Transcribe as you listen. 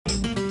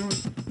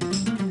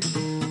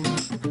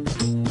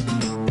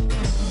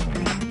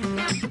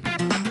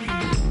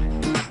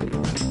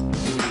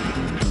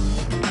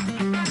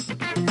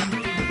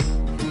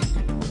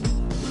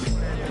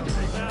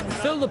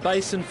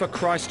Basin for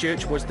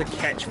Christchurch was the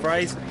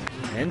catchphrase,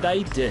 and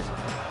they did.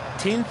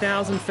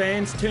 10,000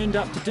 fans turned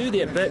up to do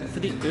their bit for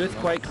the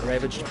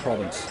earthquake-ravaged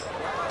province.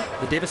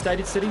 The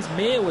devastated city's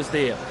mayor was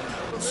there,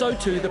 so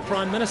too the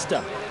Prime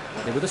Minister.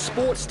 There were the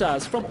sports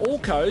stars from all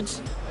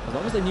codes, as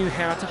long as they knew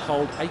how to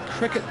hold a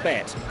cricket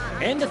bat.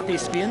 And the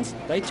thespians,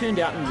 they turned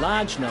out in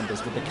large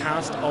numbers with the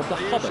cast of The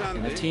Hobbit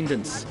in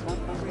attendance.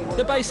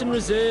 The Basin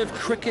Reserve,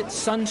 cricket,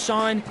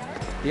 sunshine.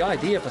 The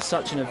idea for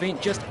such an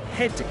event just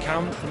had to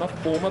come from a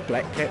former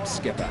black cap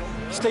skipper.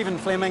 Stephen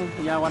Fleming,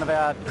 one of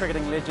our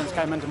cricketing legends,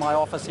 came into my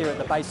office here at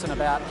the Basin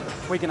about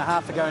a week and a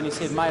half ago and he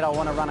said, mate, I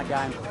want to run a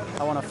game.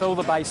 I want to fill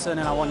the Basin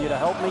and I want you to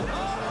help me.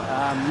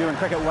 You and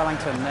Cricket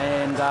Wellington.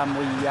 And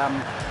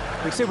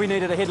we said we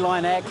needed a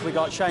headline act. We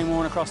got Shane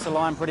Warne across the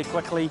line pretty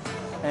quickly.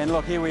 And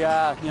look, here we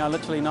are,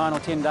 literally 9 or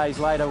 10 days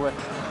later with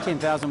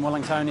 10,000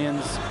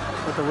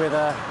 Wellingtonians, with the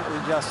weather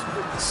just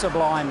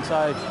sublime.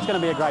 So it's going to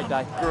be a great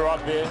day. Grew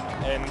up there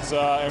and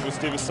was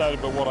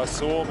devastated by what I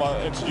saw.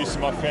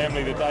 Introducing my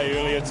family the day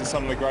earlier to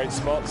some of the great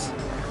spots.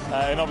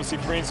 And obviously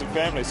friends and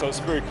family, so it's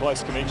a very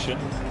close connection.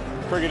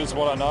 Cricket is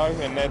what I know,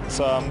 and that's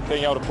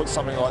being able to put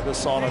something like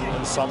this on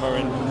in summer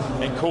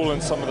and call in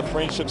some of the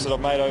friendships that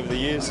I've made over the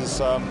years is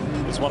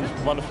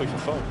wonderfully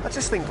fulfilling. I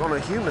just think on a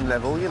human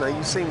level,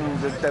 you've seen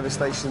the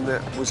devastation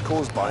that was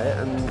caused by it,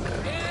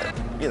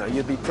 and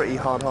you'd be pretty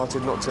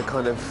hard-hearted not to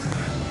kind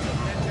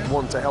of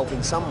want to help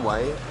in some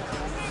way.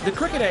 The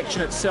cricket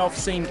action itself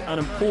seemed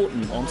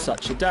unimportant on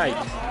such a day,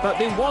 but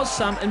there was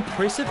some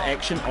impressive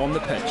action on the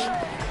pitch.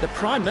 The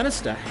Prime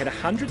Minister had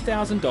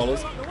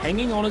 $100,000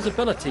 hanging on his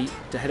ability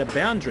to hit a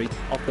boundary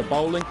off the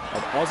bowling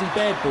of Aussie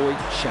bad boy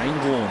Shane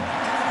Warne.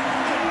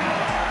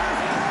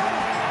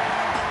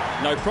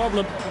 No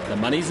problem, the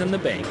money's in the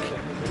bank.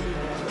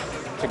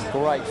 It's a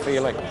great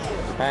feeling,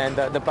 and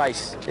the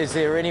base. Is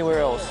there anywhere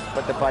else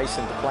but the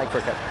Basin to play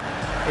cricket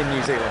in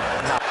New Zealand?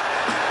 No.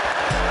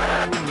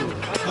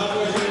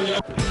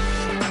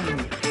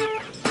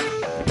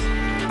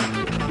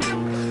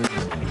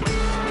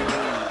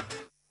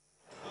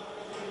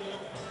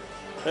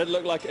 It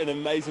looked like an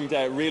amazing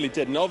day, it really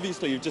did. And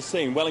obviously you've just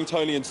seen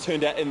Wellingtonians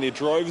turned out in their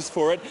droves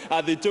for it.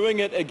 They're doing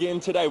it again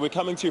today. We're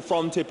coming to you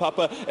from Te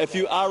Papa. If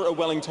you are a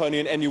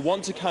Wellingtonian and you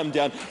want to come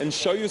down and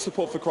show your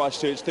support for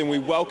Christchurch, then we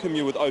welcome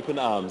you with open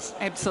arms.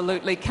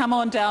 Absolutely. Come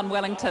on down,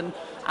 Wellington,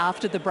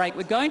 after the break.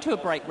 We're going to a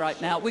break right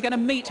now. We're going to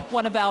meet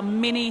one of our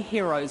many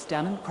heroes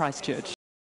down in Christchurch.